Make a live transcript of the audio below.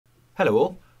Hello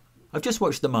all. I've just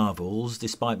watched the Marvels,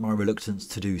 despite my reluctance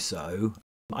to do so.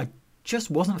 I just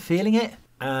wasn't feeling it,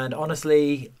 and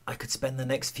honestly, I could spend the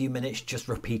next few minutes just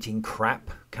repeating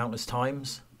crap countless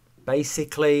times.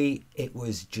 Basically, it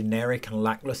was generic and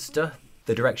lackluster.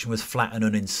 The direction was flat and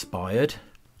uninspired.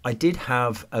 I did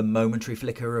have a momentary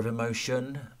flicker of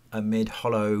emotion amid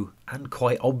hollow and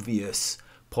quite obvious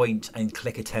point and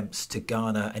click attempts to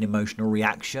garner an emotional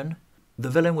reaction. The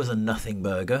villain was a nothing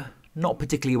burger. Not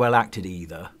particularly well acted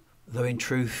either, though in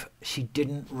truth, she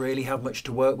didn't really have much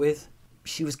to work with.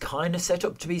 She was kind of set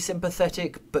up to be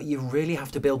sympathetic, but you really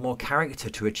have to build more character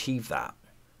to achieve that.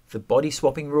 The body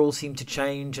swapping rules seemed to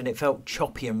change and it felt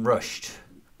choppy and rushed,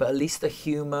 but at least the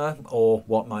humour, or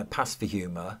what might pass for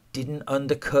humour, didn't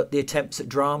undercut the attempts at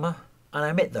drama. And I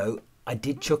admit though, I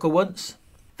did chuckle once.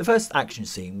 The first action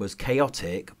scene was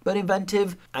chaotic, but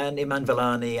inventive, and Iman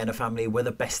Vellani and her family were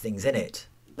the best things in it.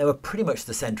 They were pretty much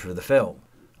the centre of the film.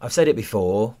 I've said it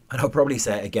before, and I'll probably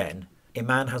say it again,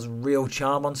 Iman has real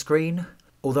charm on screen,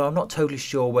 although I'm not totally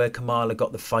sure where Kamala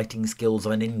got the fighting skills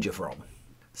of a ninja from.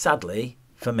 Sadly,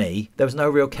 for me, there was no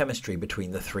real chemistry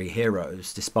between the three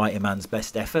heroes, despite Iman's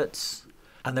best efforts,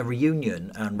 and the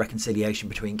reunion and reconciliation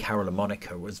between Carol and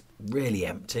Monica was really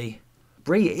empty.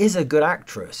 Brie is a good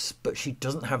actress, but she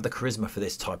doesn't have the charisma for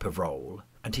this type of role.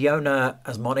 And Tiona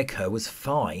as Monica was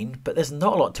fine, but there's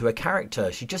not a lot to her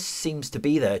character. She just seems to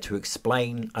be there to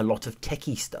explain a lot of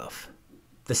techie stuff.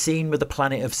 The scene with the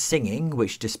planet of singing,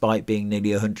 which despite being nearly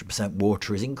 100%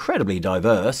 water is incredibly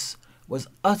diverse, was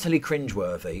utterly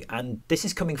cringeworthy, and this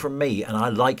is coming from me and I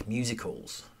like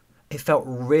musicals. It felt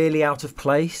really out of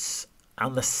place,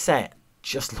 and the set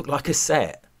just looked like a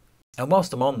set. And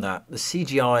whilst I'm on that, the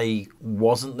CGI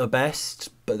wasn't the best,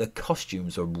 but the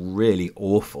costumes were really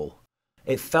awful.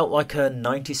 It felt like a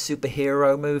 90s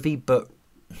superhero movie, but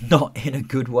not in a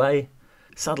good way.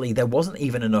 Sadly, there wasn't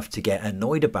even enough to get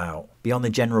annoyed about, beyond the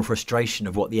general frustration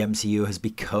of what the MCU has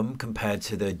become compared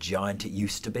to the giant it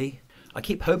used to be. I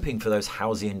keep hoping for those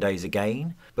halcyon days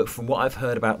again, but from what I've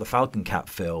heard about the Falcon Cap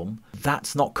film,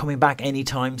 that's not coming back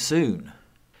anytime soon.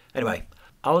 Anyway,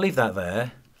 I'll leave that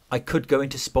there. I could go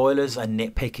into spoilers and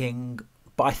nitpicking,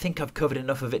 but I think I've covered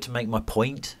enough of it to make my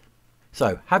point.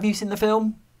 So, have you seen the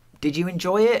film? Did you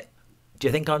enjoy it? Do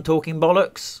you think I'm talking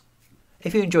bollocks?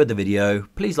 If you enjoyed the video,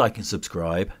 please like and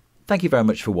subscribe. Thank you very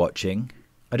much for watching.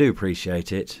 I do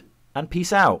appreciate it. And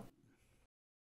peace out.